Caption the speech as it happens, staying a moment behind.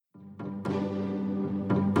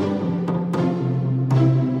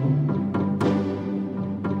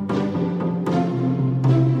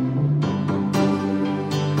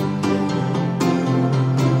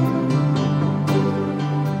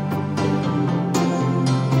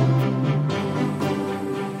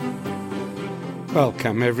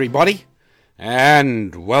Welcome, everybody,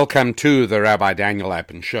 and welcome to the Rabbi Daniel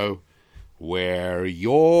Lapin Show, where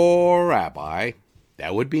your rabbi,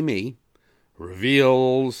 that would be me,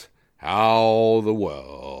 reveals how the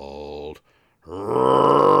world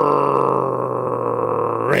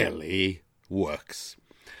really works.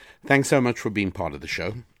 Thanks so much for being part of the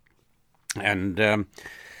show. And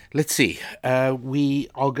let's see, we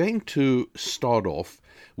are going to start off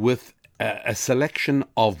with a selection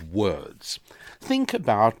of words. Think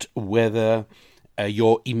about whether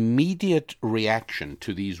your immediate reaction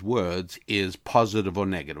to these words is positive or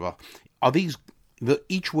negative. Are these,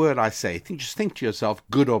 each word I say, just think to yourself,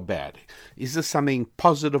 good or bad? Is this something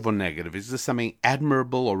positive or negative? Is this something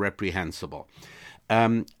admirable or reprehensible?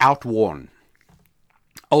 Outworn,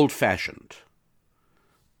 old-fashioned,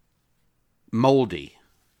 moldy,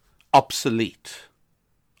 obsolete,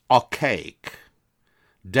 archaic,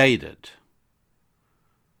 dated,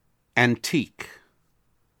 antique,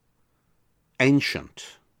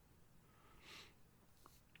 ancient,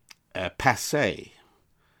 passé,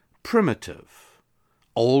 primitive,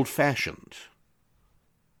 old-fashioned,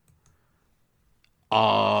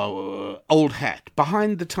 old hat,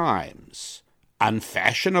 behind the times,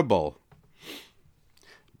 unfashionable,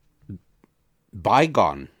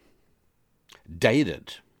 bygone,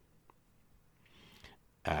 dated.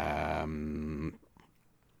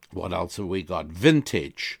 What else have we got?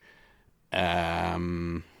 Vintage.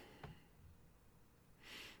 Passé,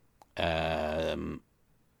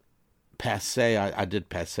 I did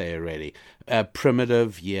passé already.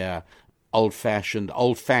 Primitive, yeah. Old-fashioned,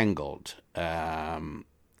 old-fangled.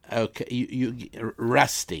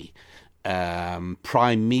 Rusty.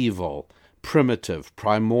 Primeval, primitive,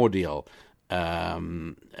 primordial,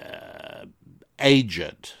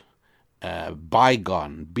 aged.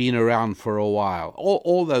 Bygone, been around for a while,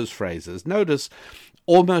 all those phrases. Notice,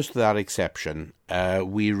 almost without exception,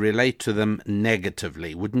 we relate to them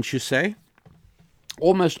negatively, wouldn't you say?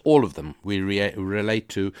 Almost all of them we relate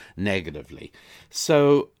to negatively.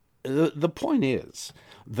 So the point is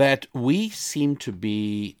that we seem to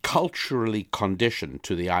be culturally conditioned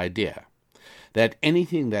to the idea that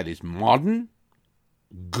anything that is modern,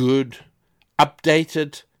 good,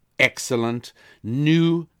 updated, excellent,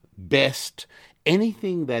 new, best,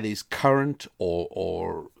 anything that is current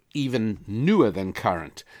or even newer than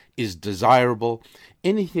current is desirable.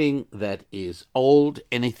 Anything that is old,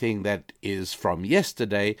 anything that is from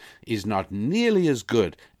yesterday is not nearly as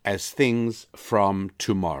good as things from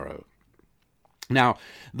tomorrow. Now,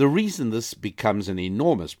 the reason this becomes an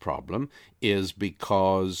enormous problem is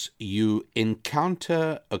because you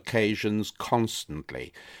encounter occasions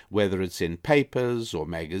constantly, whether it's in papers or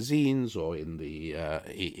magazines or in the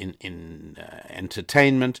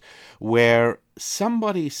entertainment, where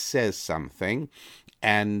somebody says something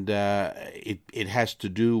and it has to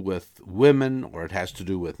do with women, or it has to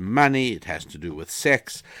do with money, it has to do with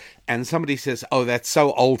sex, and somebody says, "Oh, that's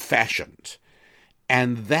so old-fashioned,"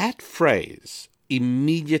 and that phrase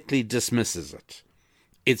immediately dismisses it.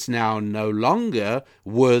 It's now no longer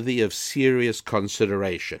worthy of serious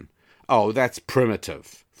consideration. "Oh, that's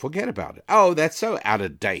primitive. Forget about it. Oh, that's so out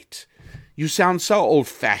of date. You sound so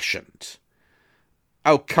old-fashioned.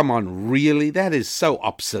 Oh, come on, really? That is so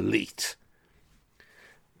obsolete."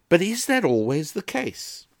 But is that always the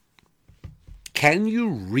case? Can you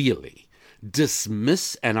really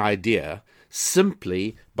dismiss an idea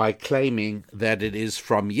simply by claiming that it is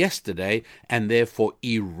from yesterday and therefore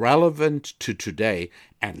irrelevant to today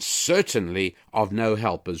and certainly of no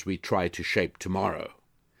help as we try to shape tomorrow?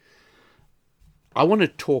 I want to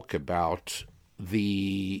talk about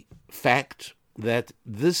the fact that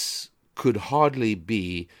this could hardly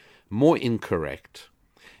be more incorrect,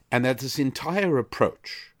 and that this entire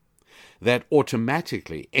approach, that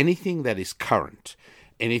automatically anything that is current,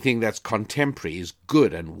 anything that's contemporary is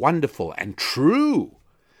good and wonderful and true,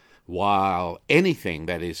 while anything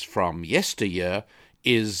that is from yesteryear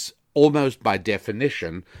is almost by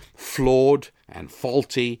definition flawed and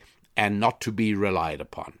faulty and not to be relied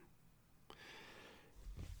upon.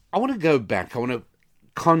 I want to go back. I want to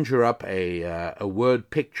conjure up a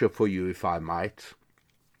word picture for you, if I might,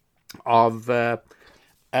 of a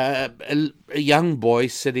young boy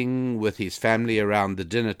sitting with his family around the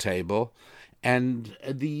dinner table, and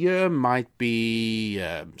the year might be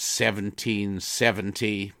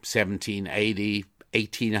 1770, 1780,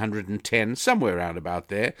 1810, somewhere around about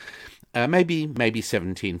there, maybe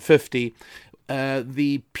 1750.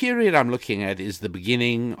 The period I'm looking at is the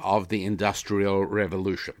beginning of the Industrial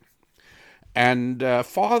Revolution. And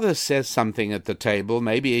father says something at the table.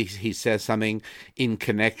 Maybe he says something in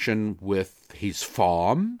connection with his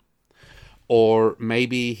farm, or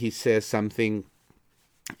maybe he says something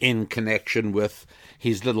in connection with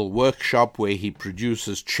his little workshop where he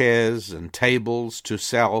produces chairs and tables to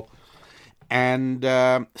sell. And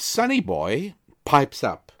Sonny Boy pipes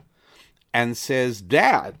up and says,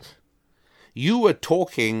 "Dad, you were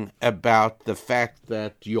talking about the fact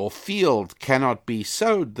that your field cannot be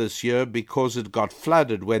sowed this year because it got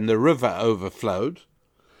flooded when the river overflowed.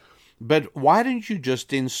 But why don't you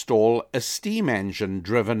just install a steam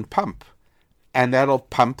engine-driven pump? And that'll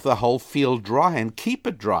pump the whole field dry and keep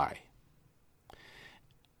it dry."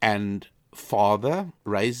 And Father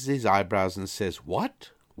raises his eyebrows and says, "What?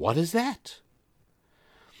 What is that?"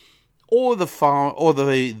 Or the father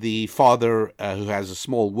who has a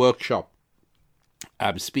small workshop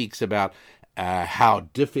speaks about how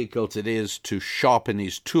difficult it is to sharpen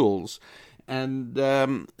his tools.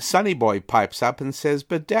 And Sonny Boy pipes up and says,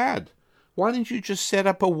 "But Dad, why don't you just set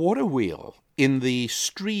up a water wheel in the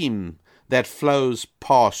stream that flows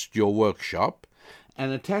past your workshop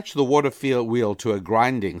and attach the water wheel to a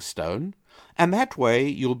grinding stone, and that way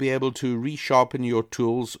you'll be able to resharpen your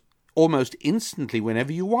tools almost instantly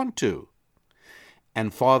whenever you want to?"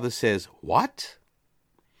 And Father says, "What?"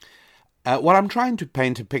 What I'm trying to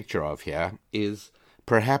paint a picture of here is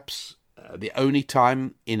perhaps the only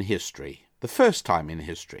time in history, the first time in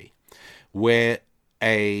history, where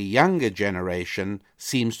a younger generation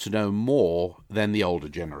seems to know more than the older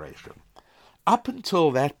generation. Up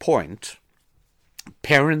until that point,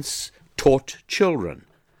 parents taught children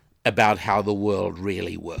about how the world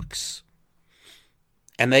really works.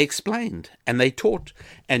 And they explained, and they taught,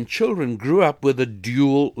 and children grew up with a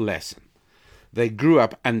dual lesson. They grew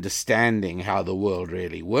up understanding how the world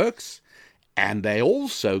really works, and they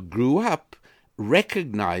also grew up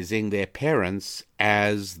recognizing their parents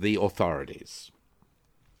as the authorities.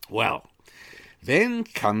 Well, then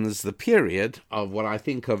comes the period of what I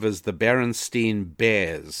think of as the Berenstain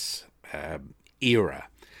Bears era.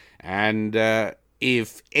 And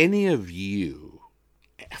if any of you,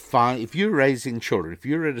 if you're raising children, if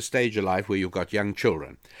you're at a stage of life where you've got young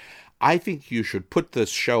children, I think you should put this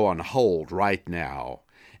show on hold right now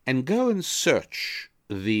and go and search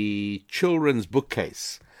the children's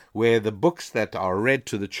bookcase where the books that are read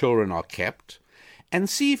to the children are kept, and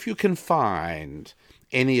see if you can find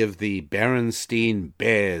any of the Berenstain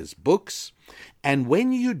Bears books. And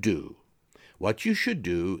when you do, what you should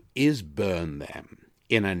do is burn them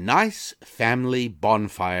in a nice family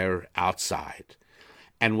bonfire outside.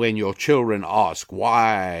 And when your children ask,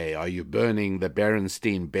 "Why are you burning the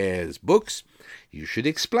Berenstain Bears books?" you should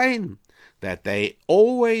explain that they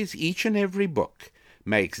always, each and every book,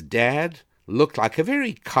 makes Dad look like a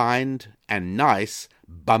very kind and nice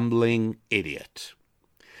bumbling idiot.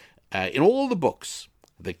 In all the books,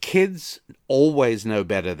 the kids always know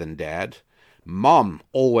better than Dad, Mom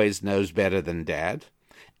always knows better than Dad,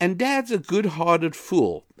 and Dad's a good-hearted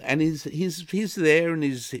fool, and he's there,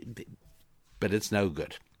 and but it's no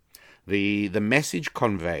good. The message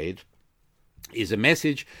conveyed is a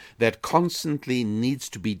message that constantly needs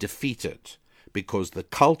to be defeated, because the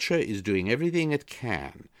culture is doing everything it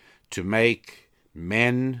can to make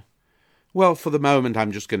men, well, for the moment,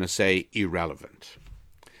 I'm just going to say irrelevant.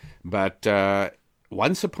 But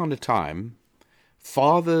once upon a time,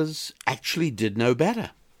 fathers actually did know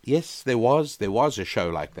better. Yes, there was a show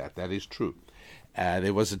like that. That is true.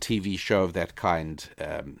 There was a TV show of that kind.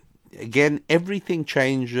 Again, everything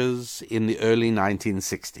changes in the early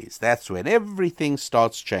 1960s. That's when everything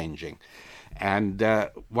starts changing. And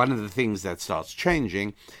one of the things that starts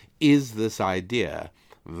changing is this idea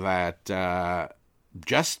that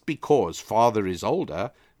just because father is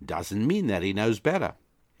older doesn't mean that he knows better.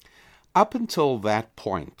 Up until that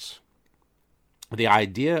point, the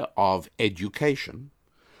idea of education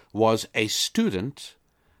was a student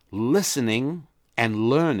listening and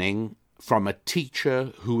learning from a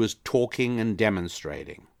teacher who was talking and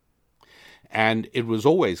demonstrating. And it was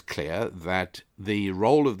always clear that the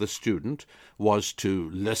role of the student was to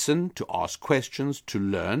listen, to ask questions, to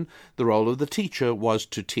learn. The role of the teacher was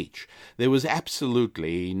to teach. There was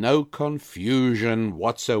absolutely no confusion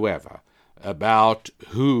whatsoever about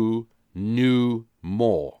who knew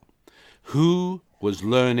more, who was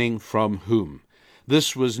learning from whom.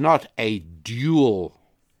 This was not a dual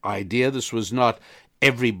idea. This was not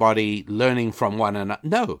everybody learning from one another.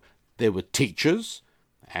 No, there were teachers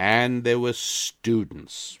and there were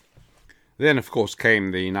students. Then, of course,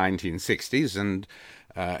 came the 1960s, and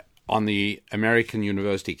on the American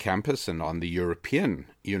university campus and on the European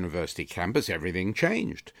university campus, everything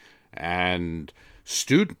changed. And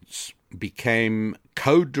students became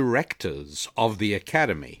co-directors of the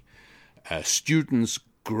academy. Students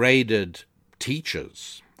graded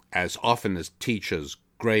teachers as often as teachers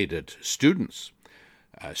graded students.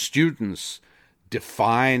 Students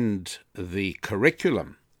defined the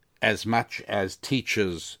curriculum as much as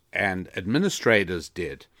teachers and administrators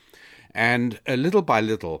did. And little by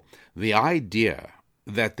little, the idea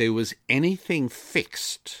that there was anything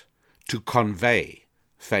fixed to convey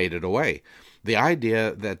faded away. The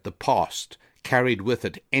idea that the past carried with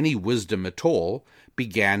it any wisdom at all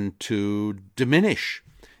began to diminish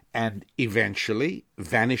and eventually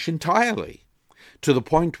vanish entirely, to the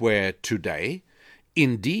point where today,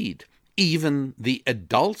 indeed, even the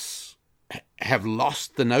adults have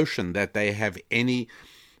lost the notion that they have any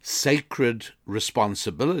sacred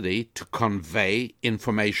responsibility to convey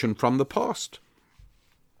information from the past.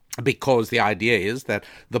 Because the idea is that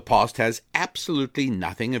the past has absolutely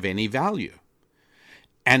nothing of any value.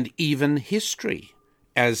 And even history,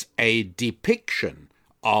 as a depiction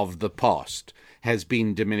of the past, has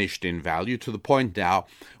been diminished in value to the point now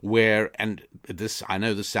where, and this, I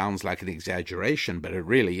know this sounds like an exaggeration, but it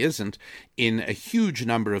really isn't, in a huge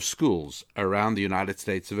number of schools around the United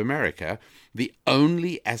States of America, the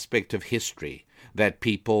only aspect of history that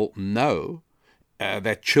people know,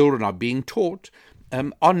 that children are being taught,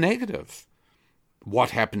 are negative.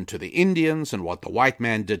 What happened to the Indians and what the white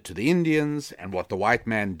man did to the Indians and what the white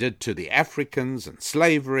man did to the Africans and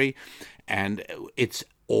slavery, and it's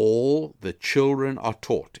all the children are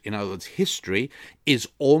taught. In other words, history is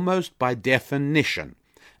almost by definition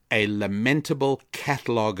a lamentable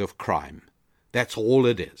catalogue of crime. That's all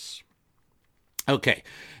it is. Okay,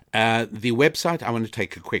 the website, I want to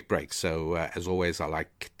take a quick break. So, as always, I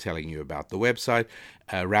like telling you about the website,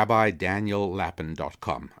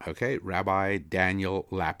 RabbiDanielLapin.com. Okay,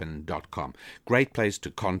 RabbiDanielLapin.com. Great place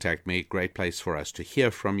to contact me, great place for us to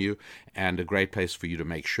hear from you, and a great place for you to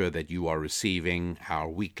make sure that you are receiving our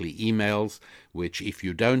weekly emails, which if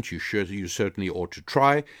you don't, you certainly ought to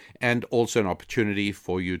try, and also an opportunity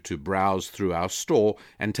for you to browse through our store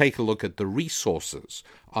and take a look at the resources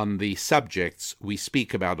on the subjects we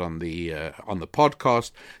speak about on the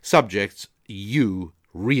podcast, subjects you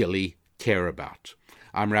really care about.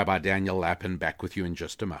 I'm Rabbi Daniel Lapin, back with you in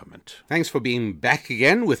just a moment. Thanks for being back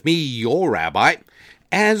again with me, your rabbi,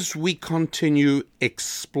 as we continue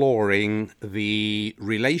exploring the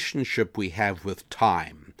relationship we have with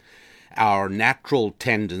time. Our natural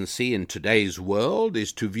tendency in today's world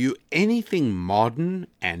is to view anything modern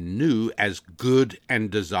and new as good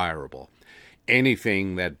and desirable.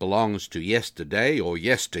 Anything that belongs to yesterday or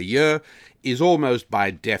yesteryear is almost by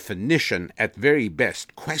definition, at very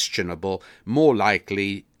best, questionable, more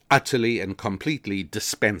likely utterly and completely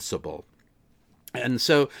dispensable. And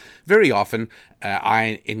so very often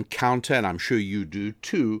I encounter, and I'm sure you do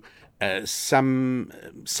too,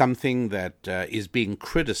 something that is being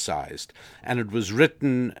criticized, and it was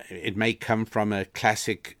written, it may come from a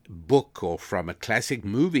classic book or from a classic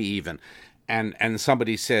movie even, and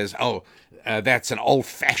somebody says, that's an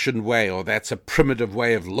old-fashioned way, or that's a primitive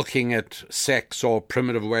way of looking at sex, or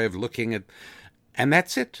primitive way of looking at... And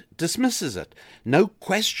that's it, dismisses it. No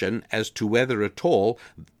question as to whether at all...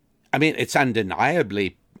 I mean, it's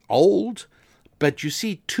undeniably old, but you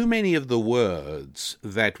see, too many of the words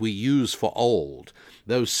that we use for old,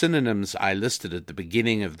 those synonyms I listed at the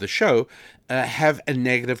beginning of the show, have a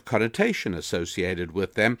negative connotation associated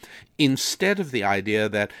with them, instead of the idea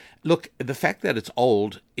that, look, the fact that it's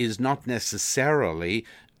old is not necessarily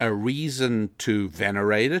a reason to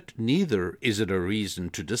venerate it, neither is it a reason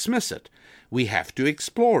to dismiss it. We have to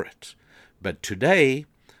explore it. But today,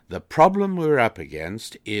 the problem we're up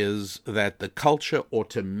against is that the culture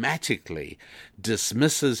automatically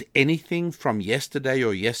dismisses anything from yesterday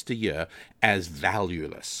or yesteryear as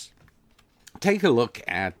valueless. Take a look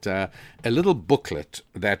at a little booklet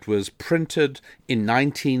that was printed in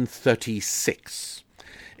 1936.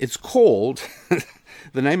 It's called,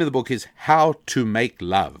 the name of the book is How to Make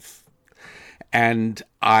Love. And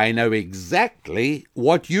I know exactly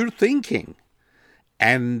what you're thinking.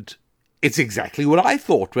 And it's exactly what I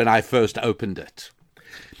thought when I first opened it.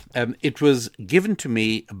 It was given to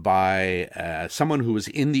me by someone who was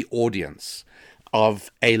in the audience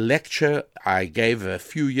of a lecture I gave a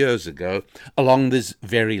few years ago along these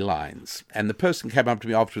very lines. And the person came up to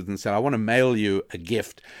me afterwards and said, I want to mail you a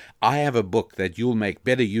gift. I have a book that you'll make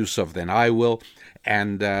better use of than I will,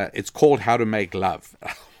 and it's called How to Make Love.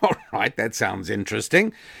 All right, that sounds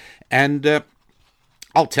interesting. And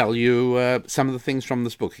I'll tell you some of the things from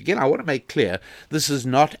this book. Again, I want to make clear, this is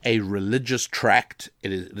not a religious tract.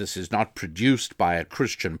 This is not produced by a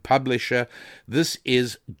Christian publisher. This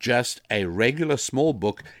is just a regular small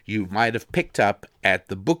book you might have picked up at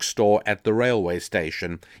the bookstore at the railway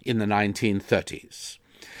station in the 1930s.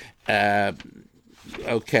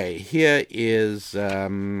 Okay, here is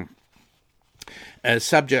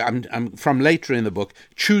subject. I'm from later in the book,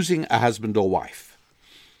 choosing a husband or wife.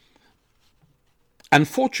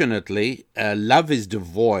 Unfortunately, love is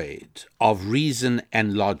devoid of reason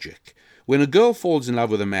and logic. When a girl falls in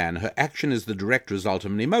love with a man, her action is the direct result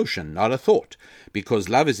of an emotion, not a thought, because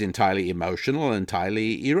love is entirely emotional and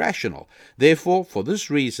entirely irrational. Therefore, for this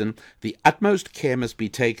reason, the utmost care must be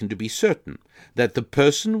taken to be certain that the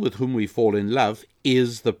person with whom we fall in love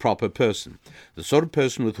is the proper person, the sort of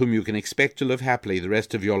person with whom you can expect to live happily the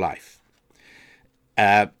rest of your life.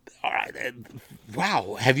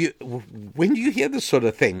 Wow, when do you hear this sort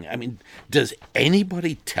of thing? I mean, does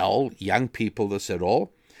anybody tell young people this at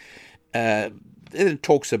all? It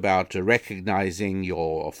talks about recognizing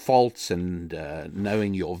your faults and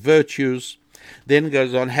knowing your virtues. Then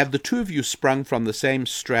goes on, have the two of you sprung from the same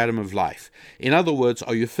stratum of life? In other words,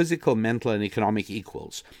 are you physical, mental, and economic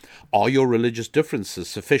equals? Are your religious differences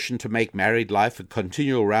sufficient to make married life a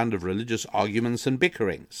continual round of religious arguments and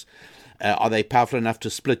bickerings? Are they powerful enough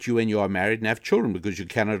to split you when you are married and have children because you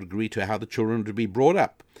cannot agree to how the children to be brought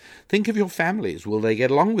up? Think of your families. Will they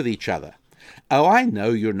get along with each other? Oh, I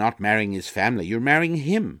know you're not marrying his family. You're marrying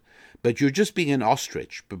him. But you're just being an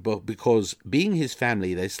ostrich, because being his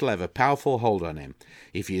family, they still have a powerful hold on him,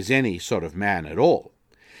 if he is any sort of man at all.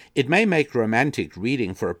 It may make romantic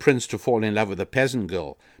reading for a prince to fall in love with a peasant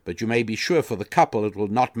girl, but you may be sure for the couple it will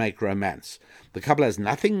not make romance. The couple has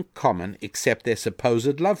nothing common except their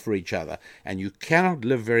supposed love for each other, and you cannot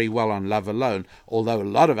live very well on love alone, although a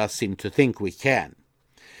lot of us seem to think we can.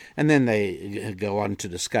 And then they go on to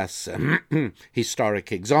discuss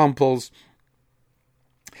historic examples.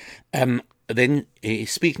 Then,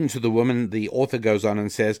 speaking to the woman, the author goes on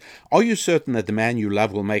and says, are you certain that the man you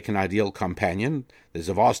love will make an ideal companion? There's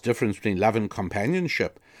a vast difference between love and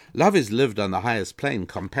companionship. Love is lived on the highest plane.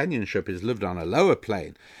 Companionship is lived on a lower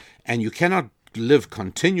plane. And you cannot live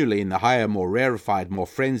continually in the higher, more rarefied, more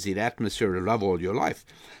frenzied atmosphere of love all your life.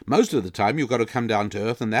 Most of the time, you've got to come down to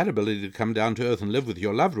earth, and that ability to come down to earth and live with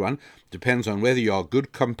your loved one depends on whether you are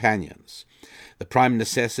good companions. The prime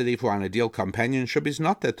necessity for an ideal companionship is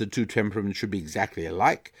not that the two temperaments should be exactly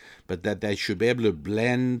alike, but that they should be able to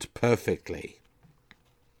blend perfectly.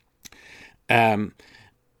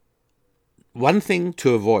 One thing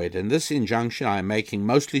to avoid, and this injunction I am making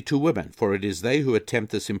mostly to women, for it is they who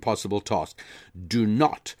attempt this impossible task. Do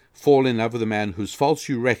not fall in love with a man whose faults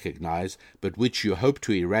you recognize, but which you hope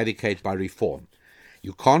to eradicate by reform.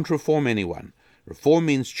 You can't reform anyone. Reform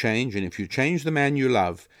means change, and if you change the man you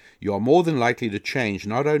love, you are more than likely to change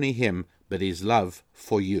not only him, but his love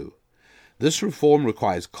for you. This reform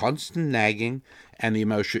requires constant nagging, and the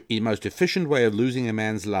most efficient way of losing a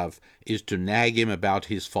man's love is to nag him about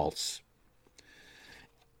his faults.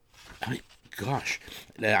 I mean, gosh,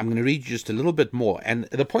 I'm going to read just a little bit more. And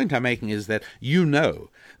the point I'm making is that you know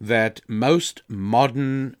that most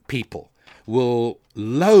modern people will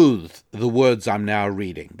loathe the words I'm now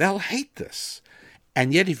reading. They'll hate this.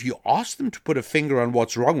 And yet if you ask them to put a finger on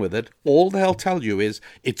what's wrong with it, all they'll tell you is,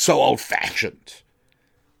 it's so old-fashioned.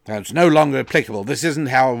 It's no longer applicable. This isn't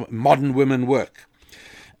how modern women work.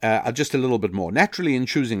 Just a little bit more. Naturally, in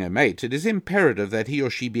choosing a mate, it is imperative that he or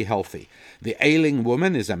she be healthy. The ailing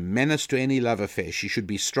woman is a menace to any love affair. She should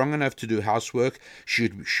be strong enough to do housework. She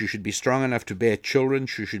should be strong enough to bear children.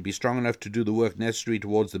 She should be strong enough to do the work necessary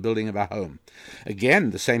towards the building of a home. Again,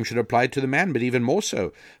 the same should apply to the man, but even more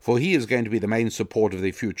so, for he is going to be the main support of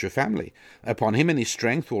the future family. Upon him and his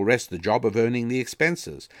strength will rest the job of earning the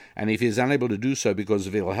expenses, and if he is unable to do so because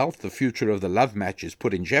of ill health, the future of the love match is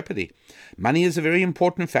put in jeopardy. Money is a very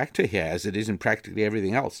important factor here, as it is in practically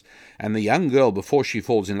everything else, and the young girl, before she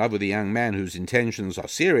falls in love with a young man whose intentions are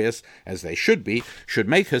serious, as they should be, should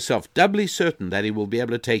make herself doubly certain that he will be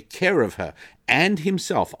able to take care of her and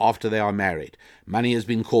himself after they are married. Money has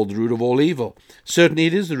been called the root of all evil. Certainly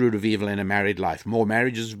it is the root of evil in a married life. More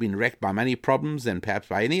marriages have been wrecked by money problems than perhaps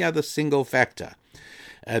by any other single factor.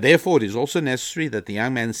 Therefore, it is also necessary that the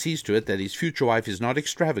young man sees to it that his future wife is not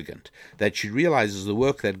extravagant, that she realizes the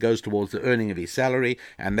work that goes towards the earning of his salary,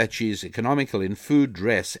 and that she is economical in food,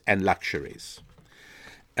 dress, and luxuries.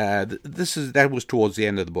 That was towards the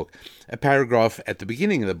end of the book. A paragraph at the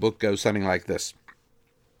beginning of the book goes something like this.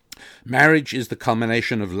 Marriage is the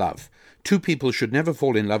culmination of love. Two people should never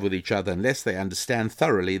fall in love with each other unless they understand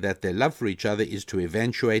thoroughly that their love for each other is to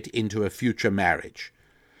eventuate into a future marriage.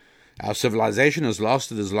 Our civilization has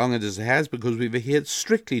lasted as long as it has because we've adhered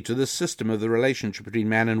strictly to this system of the relationship between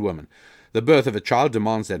man and woman. The birth of a child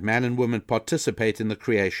demands that man and woman participate in the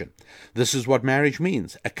creation. This is what marriage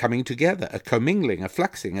means, a coming together, a commingling, a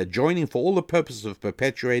fluxing, a joining for all the purpose of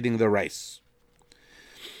perpetuating the race.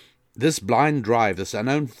 This blind drive, this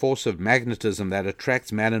unknown force of magnetism that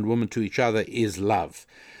attracts man and woman to each other, is love.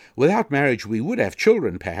 Without marriage, we would have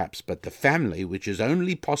children, perhaps, but the family, which is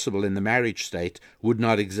only possible in the marriage state, would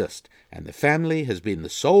not exist, and the family has been the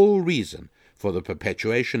sole reason for the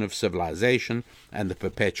perpetuation of civilization and the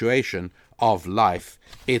perpetuation of life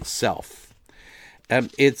itself.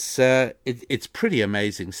 It's pretty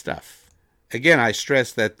amazing stuff. Again, I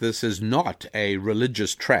stress that this is not a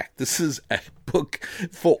religious tract. This is a book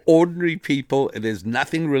for ordinary people. There's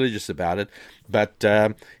nothing religious about it. But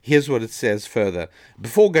here's what it says further.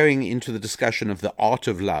 Before going into the discussion of the art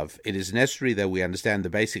of love, it is necessary that we understand the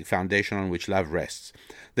basic foundation on which love rests.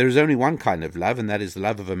 There is only one kind of love, and that is the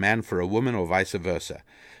love of a man for a woman, or vice versa.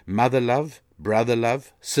 Mother love, brother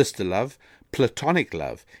love, sister love, platonic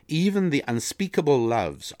love, even the unspeakable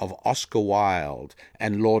loves of Oscar Wilde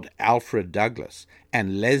and Lord Alfred Douglas,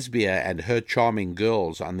 and Lesbia and her charming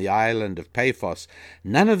girls on the island of Paphos,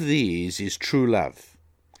 none of these is true love.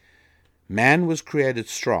 Man was created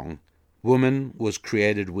strong, woman was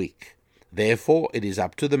created weak. Therefore, it is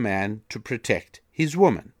up to the man to protect his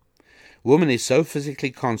woman. Woman is so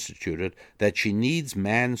physically constituted that she needs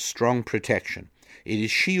man's strong protection. It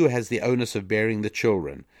is she who has the onus of bearing the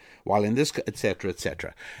children, while in this, etc.,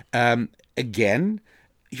 etc. Again,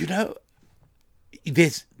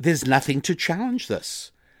 there's nothing to challenge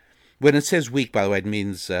this. When it says weak, by the way, it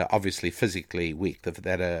means obviously physically weak.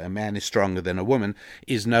 That a man is stronger than a woman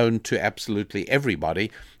is known to absolutely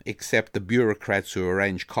everybody, except the bureaucrats who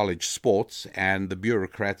arrange college sports and the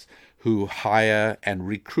bureaucrats who hire and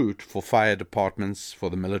recruit for fire departments, for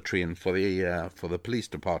the military, and for the police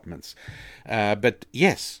departments. But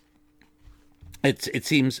yes, it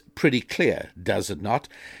seems pretty clear, does it not?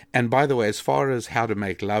 And by the way, as far as How to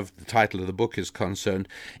Make Love, the title of the book is concerned,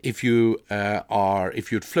 if you'd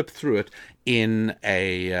flip through it in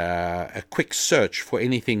a quick search for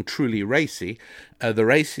anything truly racy, the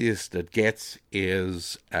raciest it gets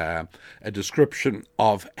is a description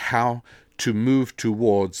of how to move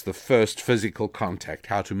towards the first physical contact,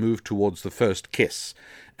 how to move towards the first kiss,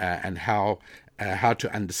 and how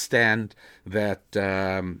to understand that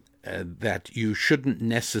that you shouldn't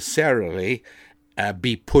necessarily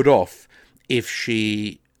be put off if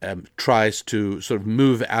she tries to sort of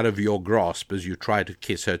move out of your grasp as you try to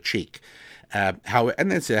kiss her cheek.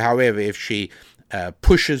 However, if she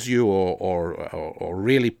pushes you or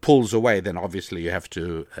really pulls away, then obviously you have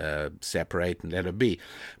to separate and let her be.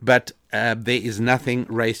 But there is nothing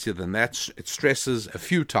racier than that. It stresses a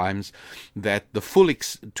few times that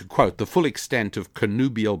to quote, the full extent of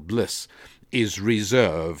connubial bliss is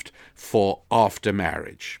reserved for after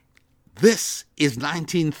marriage. This is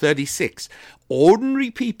 1936.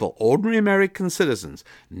 Ordinary people, ordinary American citizens,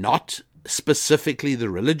 not specifically the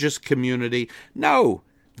religious community. No,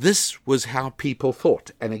 this was how people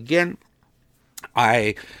thought. And again,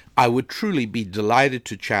 I would truly be delighted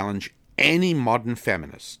to challenge any modern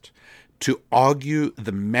feminist to argue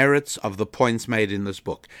the merits of the points made in this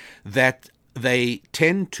book, that they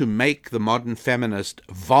tend to make the modern feminist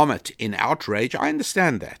vomit in outrage. I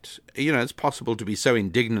understand that. It's possible to be so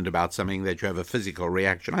indignant about something that you have a physical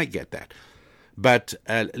reaction. I get that. But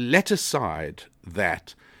let aside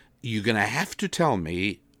that, you're going to have to tell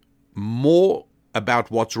me more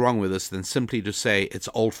about what's wrong with us than simply to say it's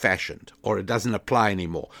old-fashioned or it doesn't apply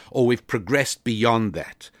anymore or we've progressed beyond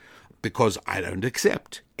that, because I don't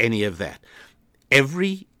accept any of that.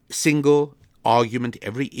 Every single argument,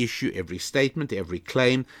 every issue, every statement, every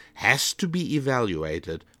claim has to be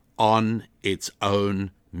evaluated on its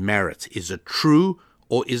own merits. Is it true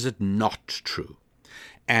or is it not true?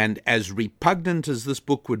 And as repugnant as this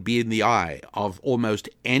book would be in the eye of almost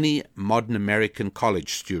any modern American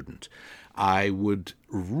college student, I would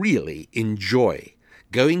really enjoy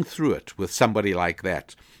going through it with somebody like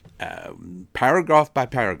that, paragraph by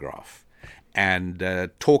paragraph,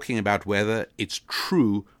 and talking about whether it's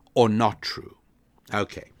true or not true.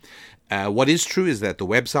 Okay. What is true is that the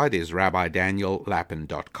website is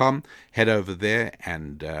rabbidaniellapin.com. Head over there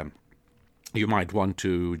and you might want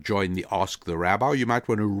to join the Ask the Rabbi. You might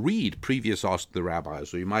want to read previous Ask the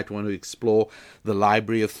Rabbis, or you might want to explore the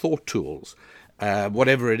library of thought tools.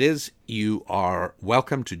 Whatever it is, you are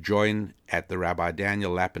welcome to join at the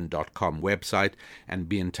rabbidaniellapin.com website and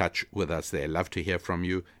be in touch with us there. Love to hear from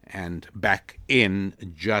you, and back in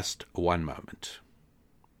just one moment.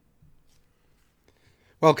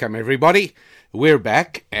 Welcome, everybody. We're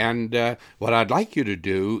back, and what I'd like you to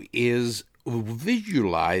do is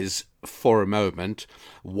visualize for a moment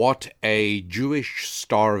what a Jewish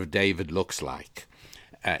Star of David looks like.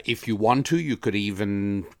 If you want to, you could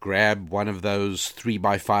even grab one of those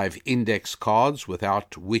 3x5 index cards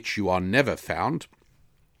without which you are never found,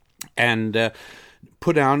 And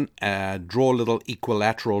put down, draw a little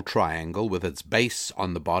equilateral triangle with its base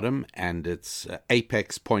on the bottom and its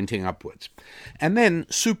apex pointing upwards. And then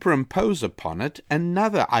superimpose upon it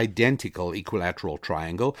another identical equilateral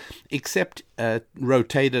triangle, except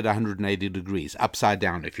rotated 180 degrees, upside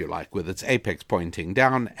down if you like, with its apex pointing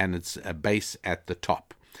down and its base at the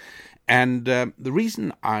top. And the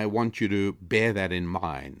reason I want you to bear that in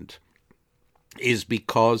mind is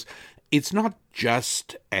because it's not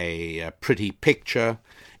just a pretty picture.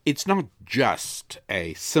 It's not just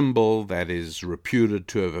a symbol that is reputed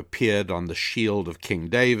to have appeared on the shield of King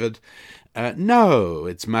David. No,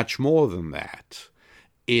 it's much more than that.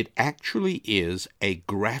 It actually is a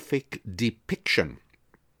graphic depiction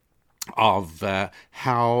of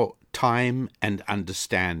how time and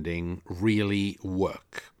understanding really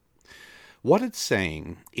work. What it's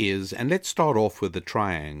saying is, and let's start off with the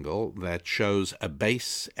triangle that shows a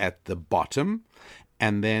base at the bottom,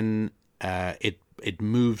 and then it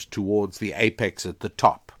moves towards the apex at the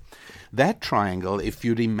top. That triangle, if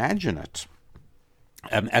you'd imagine it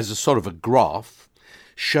as a sort of a graph,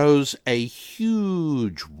 shows a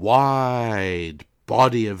huge, wide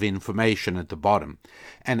body of information at the bottom.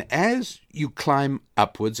 And as you climb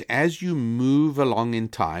upwards, as you move along in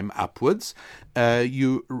time upwards,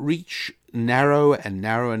 you reach narrow and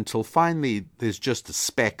narrow until finally there's just a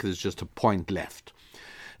speck, there's just a point left.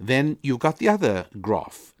 Then you've got the other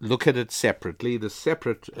graph. Look at it separately. The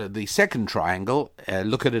second triangle,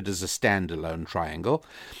 look at it as a standalone triangle.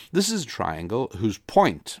 This is a triangle whose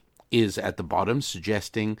point is at the bottom,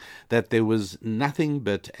 suggesting that there was nothing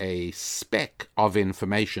but a speck of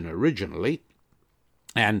information originally.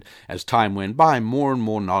 And as time went by, more and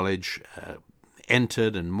more knowledge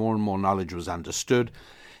entered and more knowledge was understood.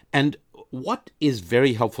 And what is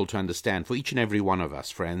very helpful to understand for each and every one of us,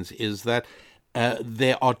 friends, is that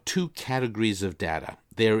there are two categories of data.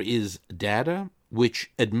 There is data which,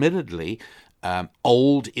 admittedly,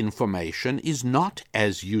 old information is not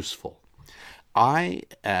as useful. I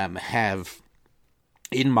have,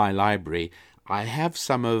 in my library, I have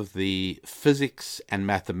some of the physics and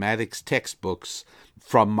mathematics textbooks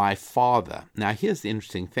from my father. Now, here's the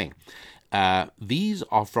interesting thing. These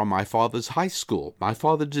are from my father's high school. My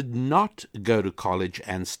father did not go to college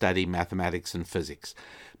and study mathematics and physics.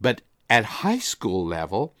 But at high school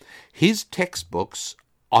level, his textbooks,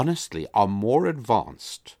 honestly, are more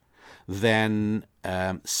advanced than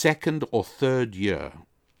second or third year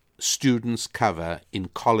students cover in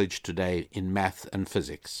college today in math and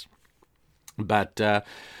physics. But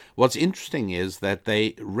what's interesting is that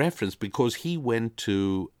they reference, because he went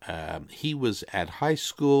to, he was at high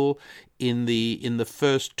school in the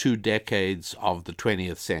first 2 decades of the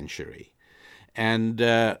 20th century. And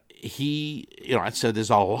so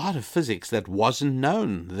there's a lot of physics that wasn't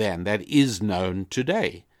known then, that is known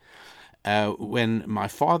today. When my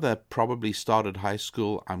father probably started high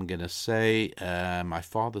school, I'm going to say my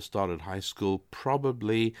father started high school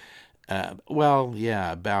probably,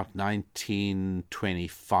 about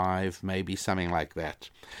 1925, maybe something like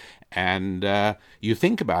that. And you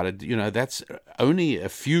think about it, that's only a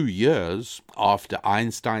few years after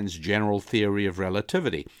Einstein's general theory of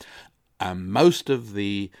relativity. Most of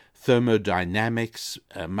the thermodynamics,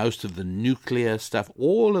 most of the nuclear stuff,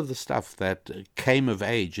 all of the stuff that came of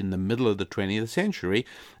age in the middle of the 20th century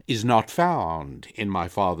is not found in my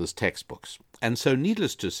father's textbooks. And so,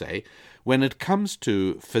 needless to say, when it comes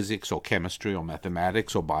to physics or chemistry or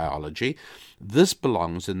mathematics or biology, this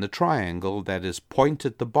belongs in the triangle that is point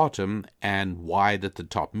at the bottom and wide at the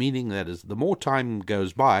top, meaning that as the more time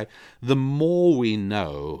goes by, the more we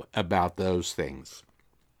know about those things.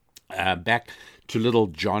 Back to little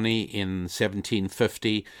Johnny in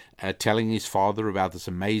 1750, telling his father about this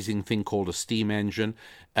amazing thing called a steam engine.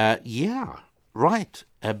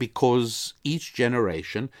 Because each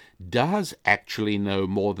generation does actually know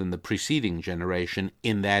more than the preceding generation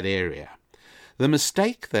in that area. The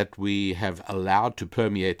mistake that we have allowed to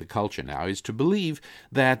permeate the culture now is to believe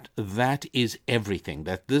that that is everything,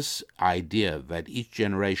 that this idea that each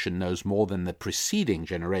generation knows more than the preceding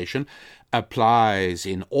generation applies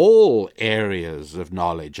in all areas of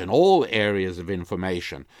knowledge and all areas of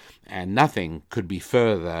information, and nothing could be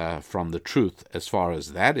further from the truth as far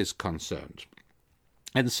as that is concerned.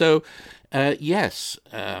 And so,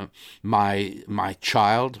 my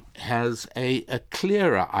child has a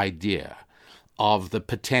clearer idea of the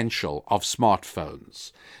potential of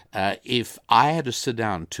smartphones. If I had to sit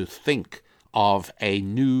down to think of a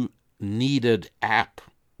new needed app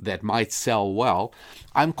that might sell well,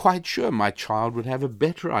 I'm quite sure my child would have a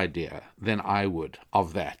better idea than I would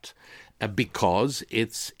of that. because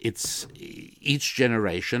each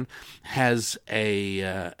generation has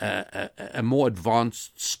a more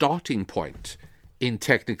advanced starting point in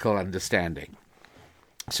technical understanding.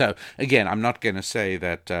 So again, I'm not going to say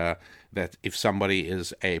that that if somebody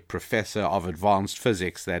is a professor of advanced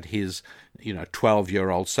physics, that his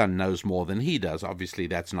 12-year-old son knows more than he does. Obviously,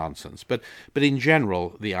 that's nonsense. But in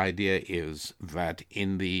general, the idea is that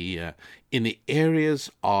in the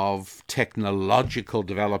areas of technological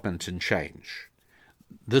development and change,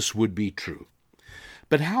 this would be true.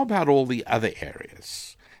 But how about all the other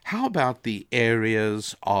areas? How about the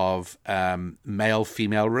areas of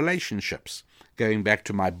male-female relationships? Going back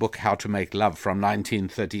to my book, How to Make Love, from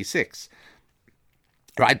 1936.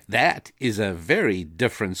 Right, that is a very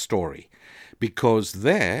different story, because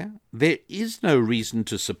there is no reason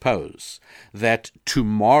to suppose that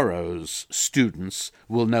tomorrow's students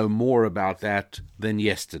will know more about that than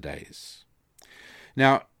yesterday's.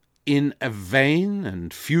 Now, in a vain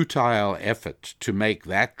and futile effort to make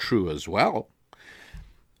that true as well,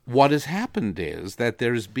 what has happened is that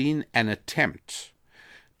there has been an attempt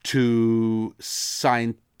to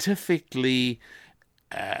scientifically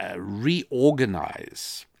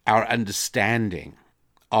reorganize our understanding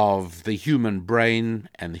of the human brain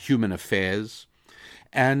and human affairs.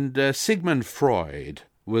 And Sigmund Freud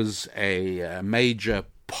was a major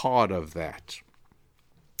part of that.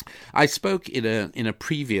 I spoke in a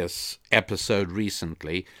previous episode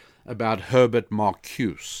recently about Herbert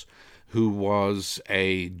Marcuse, who was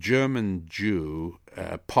a German Jew,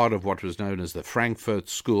 part of what was known as the Frankfurt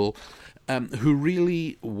School, who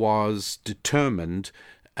really was determined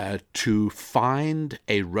to find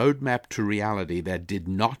a roadmap to reality that did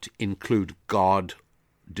not include God,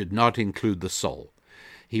 did not include the soul.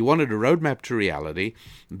 He wanted a roadmap to reality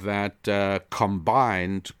that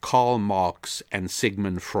combined Karl Marx and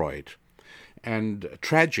Sigmund Freud. And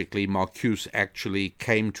tragically, Marcuse actually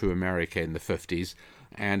came to America in the 50s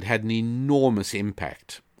and had an enormous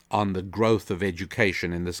impact on the growth of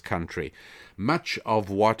education in this country. Much of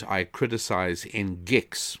what I criticize in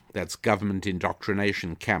GICs, that's government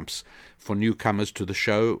indoctrination camps for newcomers to the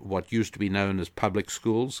show, what used to be known as public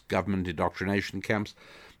schools, government indoctrination camps,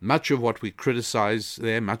 much of what we criticize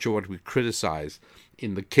there, much of what we criticize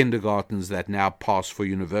in the kindergartens that now pass for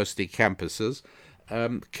university campuses,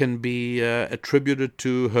 can be attributed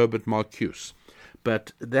to Herbert Marcuse.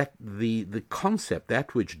 But that the concept,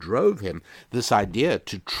 that which drove him, this idea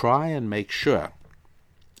to try and make sure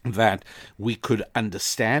that we could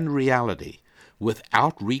understand reality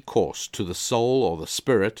without recourse to the soul or the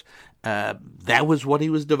spirit, that was what he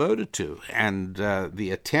was devoted to. And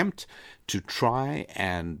the attempt to try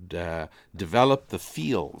and develop the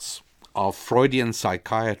fields of Freudian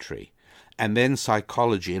psychiatry and then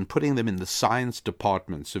psychology, and putting them in the science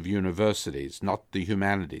departments of universities, not the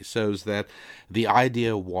humanities, so that the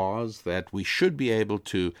idea was that we should be able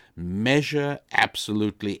to measure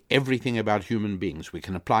absolutely everything about human beings. We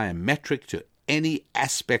can apply a metric to any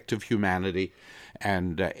aspect of humanity,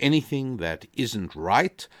 and anything that isn't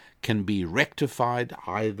right can be rectified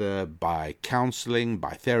either by counseling,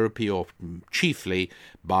 by therapy, or chiefly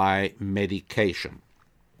by medication.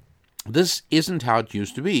 This isn't how it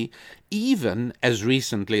used to be, even as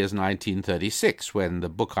recently as 1936, when the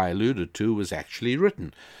book I alluded to was actually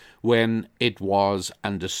written, when it was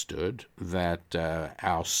understood that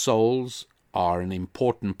our souls are an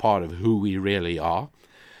important part of who we really are,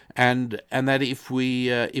 and that if we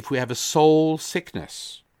have a soul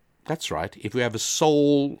sickness, that's right, if we have a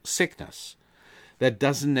soul sickness, that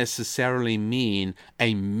doesn't necessarily mean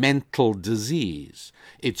a mental disease.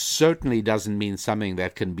 It certainly doesn't mean something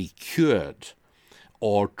that can be cured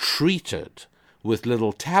or treated with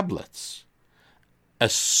little tablets. A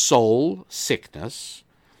soul sickness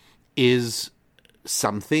is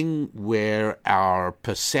something where our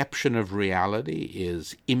perception of reality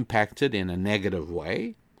is impacted in a negative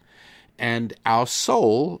way, and our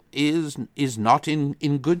soul is not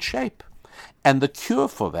in good shape. And the cure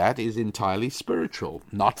for that is entirely spiritual,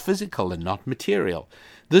 not physical and not material.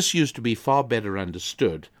 This used to be far better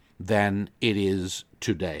understood than it is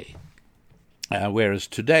today. Whereas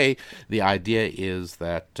today, the idea is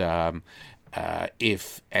that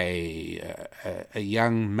if a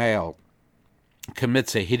young male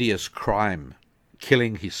commits a hideous crime,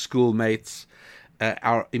 killing his schoolmates,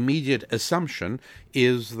 our immediate assumption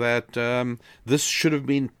is that this should have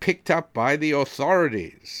been picked up by the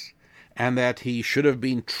authorities, and that he should have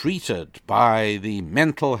been treated by the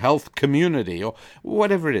mental health community, or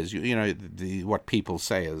whatever it is. What people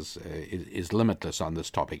say is limitless on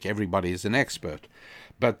this topic. Everybody is an expert.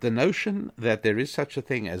 But the notion that there is such a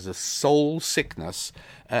thing as a soul sickness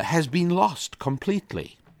has been lost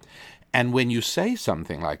completely. And when you say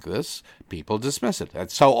something like this, people dismiss it.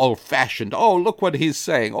 That's so old-fashioned. Oh, look what he's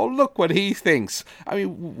saying. Oh, look what he thinks. I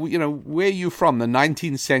mean, where are you from, the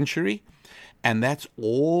 19th century? And that's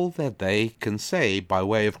all that they can say by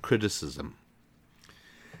way of criticism.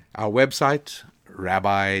 Our website,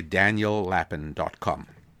 RabbiDanielLapin.com.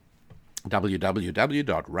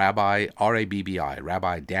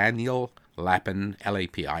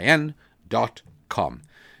 RabbiDanielLapin.com.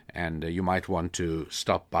 And you might want to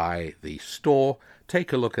stop by the store,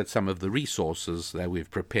 take a look at some of the resources that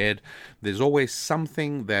we've prepared. There's always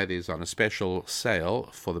something that is on a special sale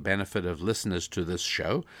for the benefit of listeners to this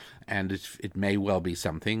show, and it may well be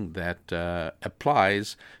something that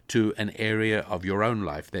applies to an area of your own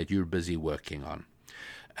life that you're busy working on.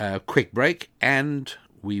 Quick break, and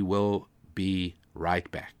we will be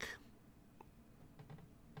right back.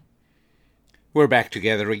 We're back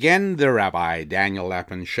together again, the Rabbi Daniel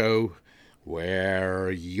Lapin Show, where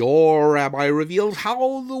your rabbi reveals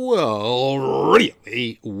how the world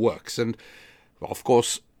really works. And, of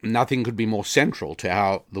course, nothing could be more central to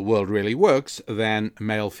how the world really works than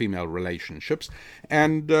male-female relationships.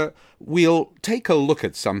 And we'll take a look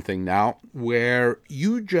at something now where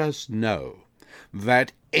you just know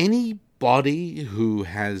that anybody who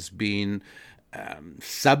has been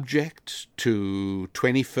subject to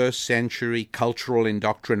 21st century cultural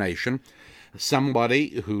indoctrination,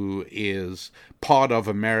 somebody who is part of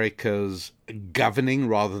America's governing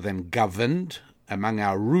rather than governed, among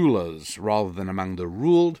our rulers rather than among the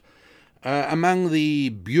ruled, among the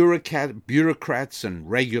bureaucrats and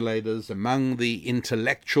regulators, among the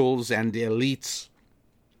intellectuals and elites,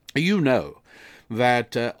 you know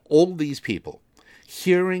that all these people,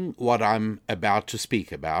 hearing what I'm about to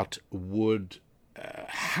speak about, would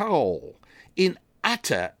howl in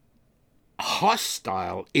utter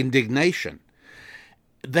hostile indignation.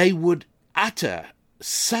 They would utter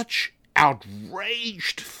such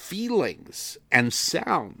outraged feelings and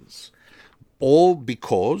sounds, all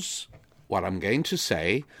because what I'm going to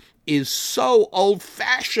say is so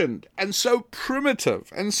old-fashioned and so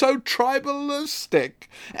primitive and so tribalistic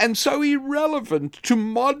and so irrelevant to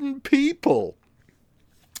modern people.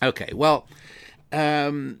 Okay, well,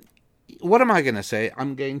 what am I going to say?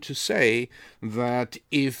 I'm going to say that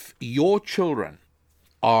if your children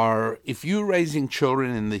if you're raising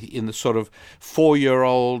children in the sort of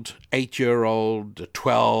 4-year-old, 8-year-old,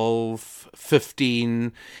 12,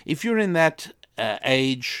 15, if you're in that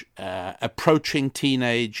age, approaching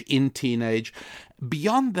teenage, in teenage,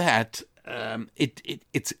 beyond that,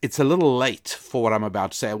 it's a little late for what I'm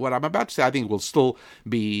about to say. What I'm about to say, I think, will still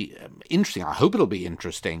be interesting. I hope it'll be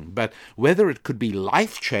interesting. But whether it could be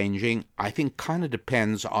life-changing, I think kind of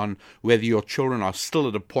depends on whether your children are still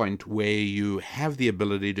at a point where you have the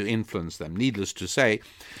ability to influence them. Needless to say,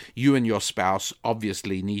 you and your spouse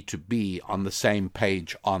obviously need to be on the same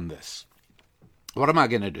page on this. What am I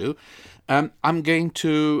going to do? I'm going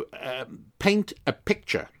to paint a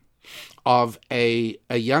picture of a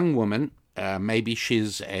young woman. Maybe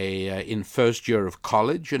she's in first year of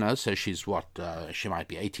college, so she's she might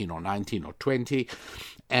be 18 or 19 or 20,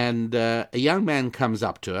 and a young man comes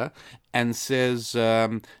up to her and says,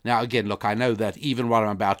 now again, look, I know that even what I'm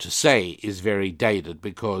about to say is very dated,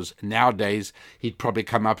 because nowadays he'd probably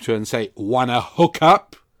come up to her and say, wanna hook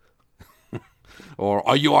up? Or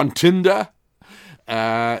are you on Tinder?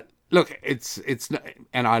 Look, it's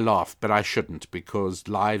and I laugh, but I shouldn't, because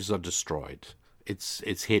lives are destroyed.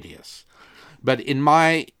 It's hideous. But in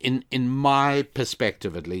my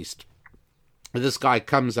perspective, at least, this guy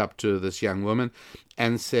comes up to this young woman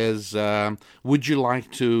and says, would you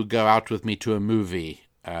like to go out with me to a movie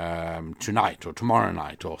tonight or tomorrow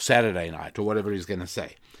night or Saturday night or whatever he's going to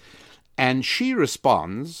say? And she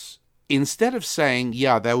responds, instead of saying,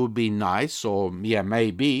 yeah, that would be nice, or yeah,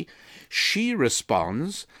 maybe, she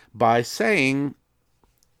responds by saying,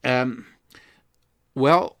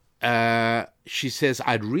 she says,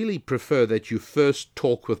 I'd really prefer that you first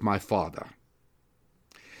talk with my father.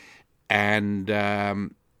 And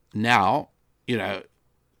now,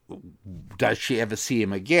 does she ever see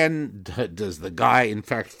him again? Does the guy, in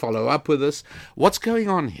fact, follow up with this? What's going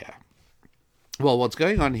on here? Well, what's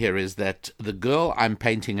going on here is that the girl I'm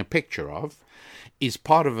painting a picture of is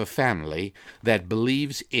part of a family that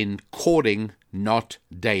believes in courting, not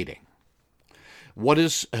dating. What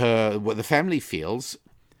the family feels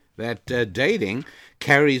that dating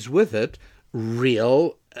carries with it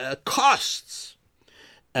real costs.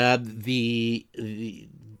 The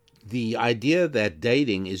idea that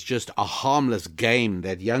dating is just a harmless game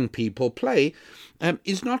that young people play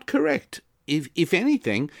is not correct. if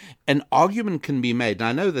anything, an argument can be made. And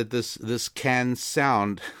I know that this can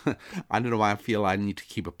sound, I don't know why I feel I need to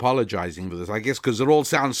keep apologizing for this. I guess because it all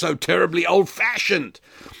sounds so terribly old-fashioned.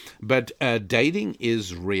 But dating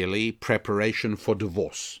is really preparation for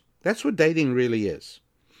divorce. That's what dating really is.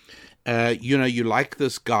 You like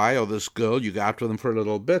this guy or this girl, you go out with them for a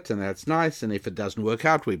little bit, and that's nice, and if it doesn't work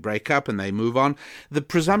out, we break up and they move on. The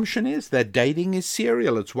presumption is that dating is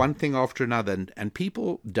serial. It's one thing after another, and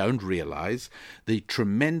people don't realize the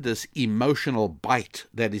tremendous emotional bite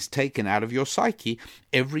that is taken out of your psyche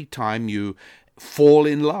every time you fall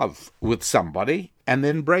in love with somebody and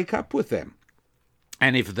then break up with them.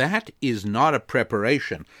 And if that is not a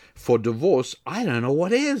preparation for divorce, I don't know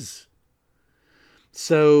what is.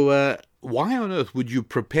 So why on earth would you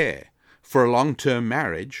prepare for a long-term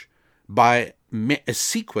marriage by a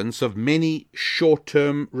sequence of many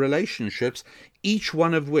short-term relationships, each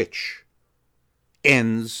one of which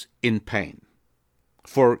ends in pain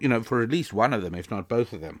for at least one of them, if not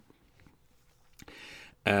both of them?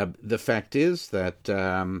 The fact is that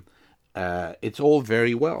it's all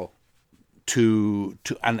very well to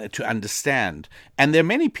understand, and there are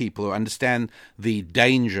many people who understand the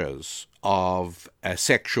dangers of a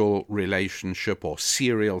sexual relationship or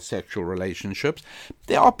serial sexual relationships.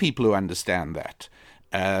 There are people who understand that.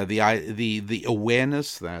 The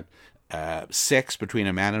awareness that sex between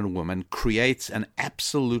a man and a woman creates an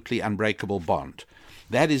absolutely unbreakable bond.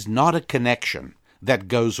 That is not a connection that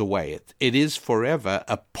goes away. It is forever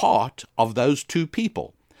a part of those two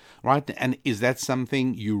people, right? And is that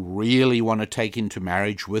something you really want to take into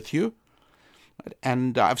marriage with you?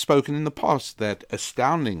 And I've spoken in the past that,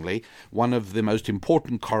 astoundingly, one of the most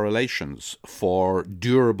important correlations for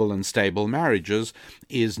durable and stable marriages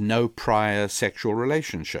is no prior sexual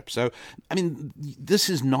relationship. So, this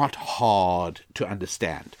is not hard to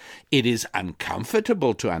understand. It is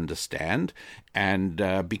uncomfortable to understand,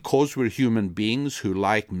 and because we're human beings who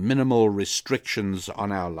like minimal restrictions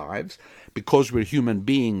on our lives, because we're human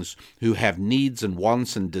beings who have needs and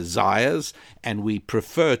wants and desires, and we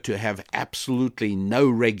prefer to have absolutely no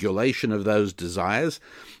regulation of those desires,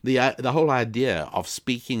 the whole idea of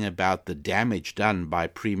speaking about the damage done by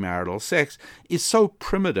premarital sex is so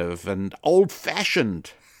primitive and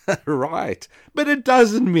old-fashioned. Right. But it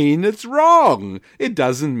doesn't mean it's wrong. It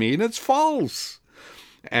doesn't mean it's false.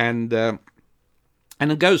 And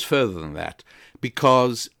it goes further than that,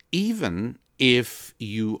 because even if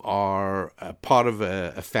you are a part of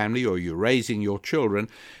a family or you're raising your children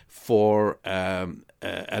for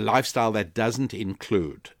a lifestyle that doesn't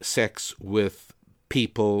include sex with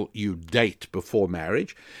people you date before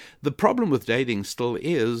marriage, the problem with dating still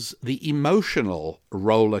is the emotional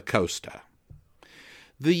roller coaster.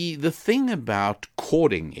 The thing about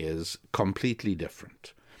courting is completely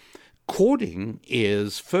different. Courting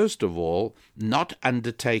is, first of all, not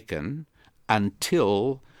undertaken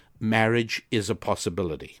until marriage is a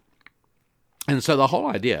possibility. And so the whole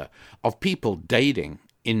idea of people dating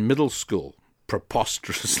in middle school,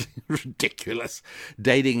 preposterously ridiculous,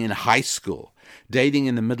 dating in high school, dating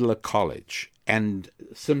in the middle of college, and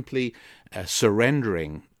simply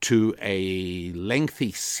surrendering to a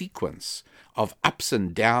lengthy sequence of ups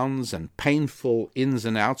and downs and painful ins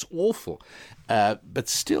and outs, awful. But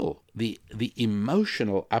still, the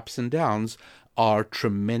emotional ups and downs are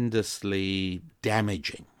tremendously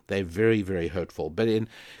damaging. They're very, very hurtful. But in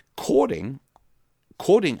courting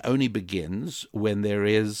only begins when there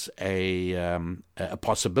is a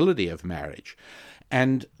possibility of marriage.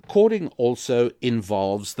 And courting also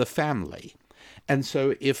involves the family. And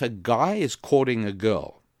so if a guy is courting a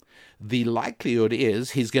girl, the likelihood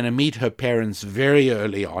is he's going to meet her parents very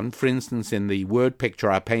early on. For instance, in the word picture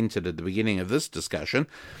I painted at the beginning of this discussion,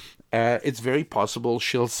 it's very possible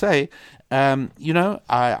she'll say, you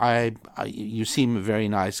seem a very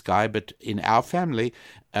nice guy, but in our family,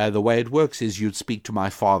 the way it works is you'd speak to my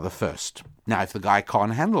father first. Now, if the guy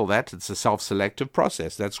can't handle that, it's a self-selective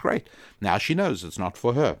process. That's great. Now she knows it's not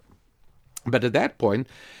for her. But at that point,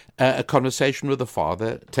 a conversation with the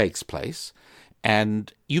father takes place,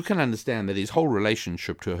 and you can understand that his whole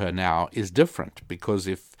relationship to her now is different, because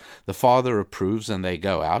if the father approves and they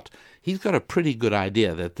go out, he's got a pretty good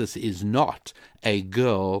idea that this is not a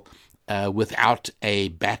girl without a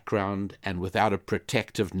background and without a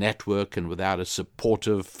protective network and without a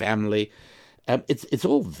supportive family. It's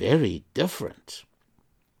all very different,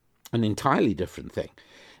 an entirely different thing.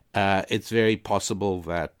 It's very possible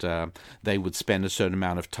that they would spend a certain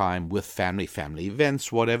amount of time with family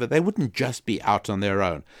events, whatever. They wouldn't just be out on their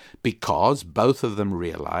own, because both of them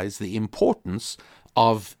realize the importance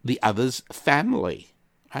of the other's family,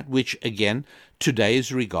 right? Which, again, today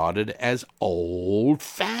is regarded as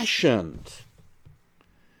old-fashioned.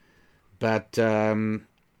 But the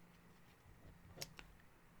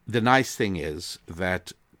nice thing is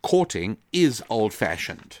that courting is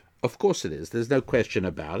old-fashioned. Of course it is. There's no question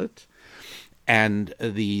about it. And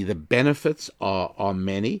the benefits are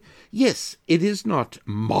many. Yes, it is not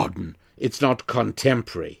modern. It's not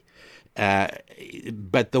contemporary.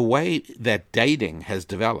 But the way that dating has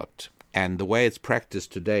developed and the way it's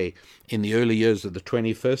practiced today in the early years of the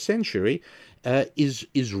 21st century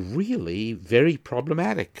is really very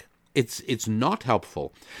problematic. It's not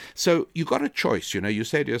helpful. So you got a choice. You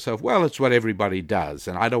say to yourself, well, it's what everybody does,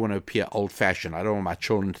 and I don't want to appear old-fashioned. I don't want my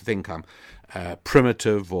children to think I'm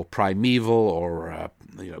primitive or primeval or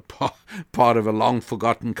part of a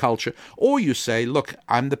long-forgotten culture. Or you say, look,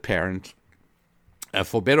 I'm the parent.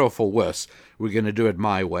 For better or for worse, we're going to do it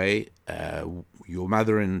my way. Your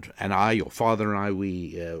mother and I, your father and I,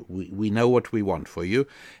 we know what we want for you,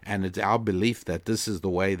 and it's our belief that this is the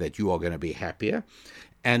way that you are going to be happier.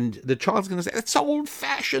 And the child's going to say, that's so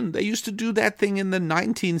old-fashioned. They used to do that thing in the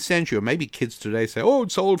 19th century. Or maybe kids today say, oh,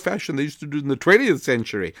 it's so old-fashioned. They used to do it in the 20th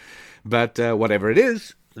century. But whatever it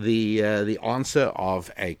is, the answer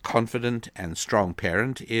of a confident and strong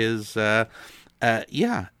parent is, and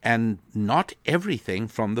not everything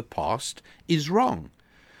from the past is wrong.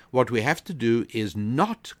 What we have to do is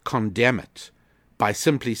not condemn it by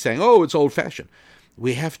simply saying, oh, it's old-fashioned.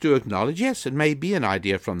 We have to acknowledge, yes, it may be an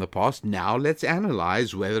idea from the past. Now let's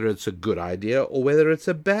analyze whether it's a good idea or whether it's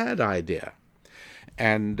a bad idea.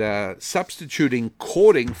 And substituting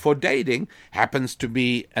courting for dating happens to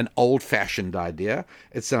be an old-fashioned idea.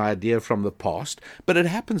 It's an idea from the past, but it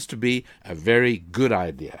happens to be a very good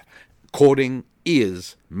idea. Courting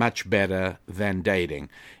is much better than dating.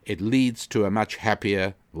 It leads to a much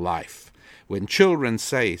happier life. When children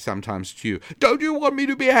say sometimes to you, don't you want me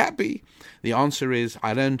to be happy? The answer is,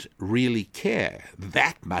 I don't really care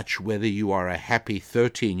that much whether you are a happy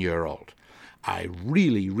 13-year-old. I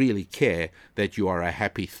really, really care that you are a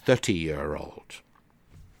happy 30-year-old.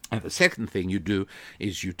 And the second thing you do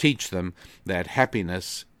is you teach them that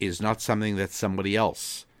happiness is not something that somebody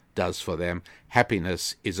else does for them.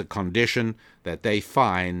 Happiness is a condition that they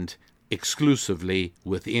find exclusively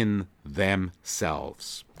within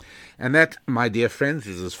themselves. And that, my dear friends,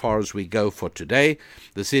 is as far as we go for today.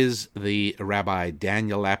 This is the Rabbi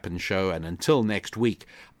Daniel Lapin Show, and until next week,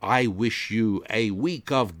 I wish you a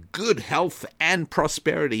week of good health and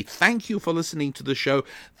prosperity. Thank you for listening to the show.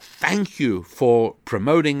 Thank you for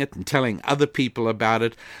promoting it and telling other people about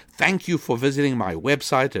it. Thank you for visiting my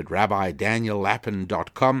website at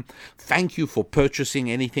rabbidaniellapin.com. Thank you for purchasing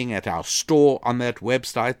anything at our store on that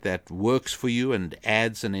website that works for you and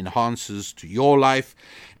adds and enhances to your life.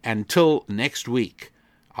 Until next week,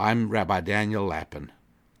 I'm Rabbi Daniel Lapin.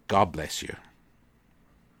 God bless you.